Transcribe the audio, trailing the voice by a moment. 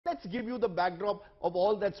let's give you the backdrop of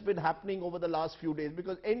all that's been happening over the last few days,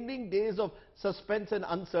 because ending days of suspense and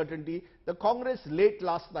uncertainty, the Congress late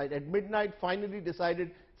last night at midnight finally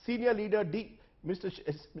decided Senior Leader Mr.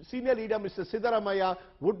 Siddaramaiah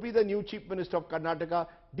would be the new Chief Minister of Karnataka.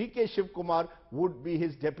 DK Shivakumar would be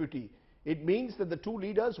his deputy. It means that the two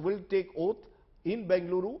leaders will take oath in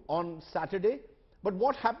Bengaluru on Saturday. But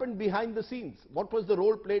what happened behind the scenes? What was the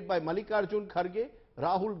role played by Mallikarjun Kharge,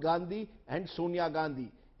 Rahul Gandhi and Sonia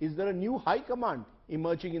Gandhi? Is there a new high command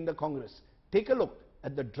emerging in the Congress? Take a look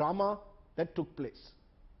at the drama that took place.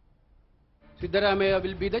 Siddaramaiah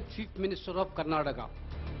will be the Chief Minister of Karnataka.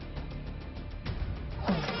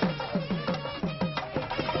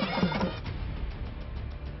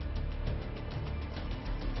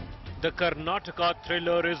 The Karnataka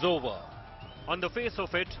thriller is over. On the face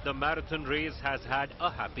of it, the marathon race has had a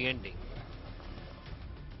happy ending,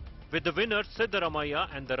 with the winner Siddaramaiah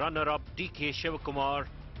and the runner-up DK Shivakumar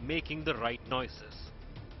making the right noises.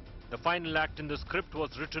 The final act in the script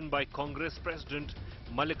was written by Congress President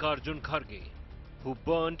Mallikarjun Kharge, who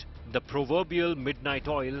burned the proverbial midnight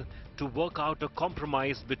oil to work out a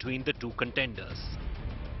compromise between the two contenders.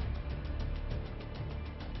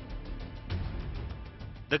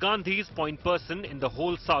 The Gandhis' point person in the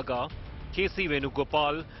whole saga, K.C.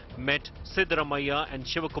 Venugopal, met Siddaramaiah and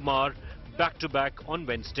Shivakumar back-to-back on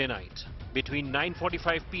Wednesday night between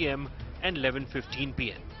 9:45 p.m. and 11:15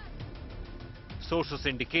 p.m. Sources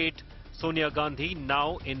indicate Sonia Gandhi,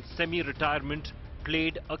 now in semi-retirement,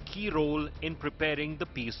 played a key role in preparing the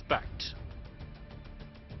peace pact.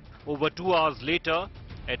 Over 2 hours later,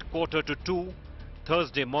 at 1:45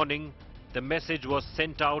 Thursday morning, the message was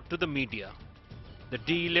sent out to the media. The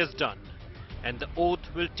deal is done, and the oath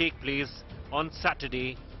will take place on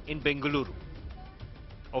Saturday in Bengaluru.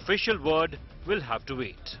 Official word will have to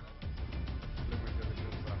wait.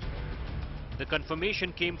 The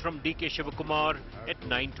confirmation came from DK Shivakumar at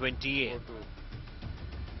 9:20 a.m.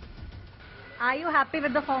 Are you happy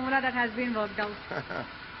with the formula that has been worked out?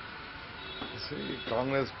 See,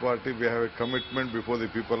 Congress party, we have a commitment before the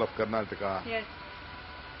people of Karnataka. Yes.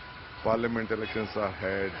 Parliament elections are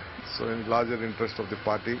ahead, so in larger interest of the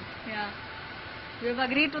party. Yeah. You have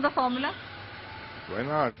agreed to the formula? Why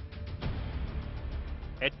not?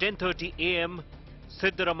 At 10:30 a.m.,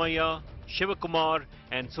 Siddaramaiah, Shivakumar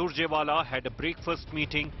and Surjewala had a breakfast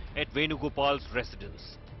meeting at Venugopal's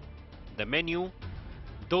residence. The menu: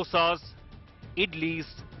 dosas, idlis,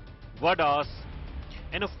 vadas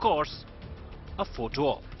and of course, a photo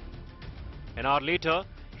op. An hour later,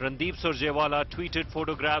 Randeep Surjewala tweeted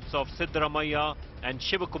photographs of Siddaramaiah and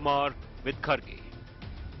Shivakumar with Kharge.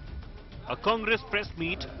 A Congress press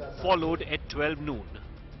meet followed at 12 noon.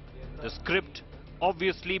 The script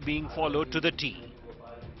obviously being followed to the T.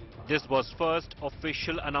 This was first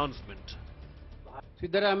official announcement.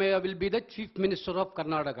 Siddaramaiah will be the Chief Minister of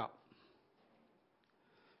Karnataka.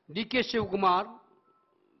 DK Shivakumar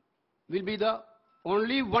will be the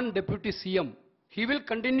only one Deputy CM. He will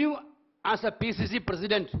continue as a PCC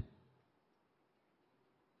President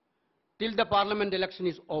till the Parliament election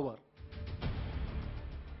is over.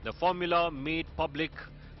 The formula made public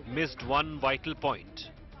missed one vital point.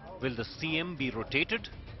 Will the CM be rotated?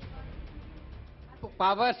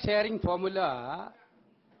 Power sharing formula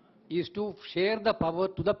is to share the power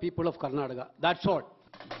to the people of Karnataka. That's all.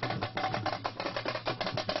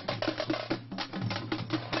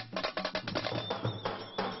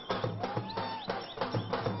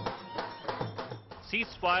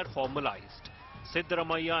 Ceasefire formalized.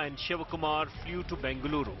 Siddaramaiah and Shivakumar flew to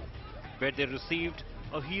Bengaluru, where they received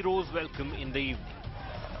a hero's welcome in the evening.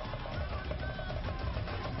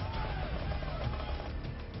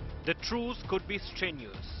 The truce could be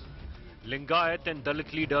strenuous. Lingayat and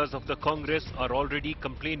Dalit leaders of the Congress are already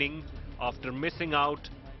complaining after missing out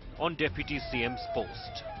on Deputy CM's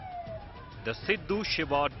post. The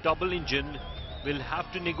Siddu-Shiva double engine will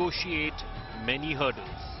have to negotiate many hurdles.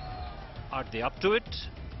 Are they up to it?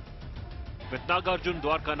 With Nagarjun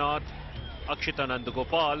Dwarkanath, Akshita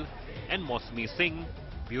Nandagopal and Mosmi Singh,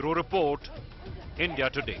 Bureau Report, India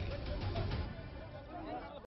Today.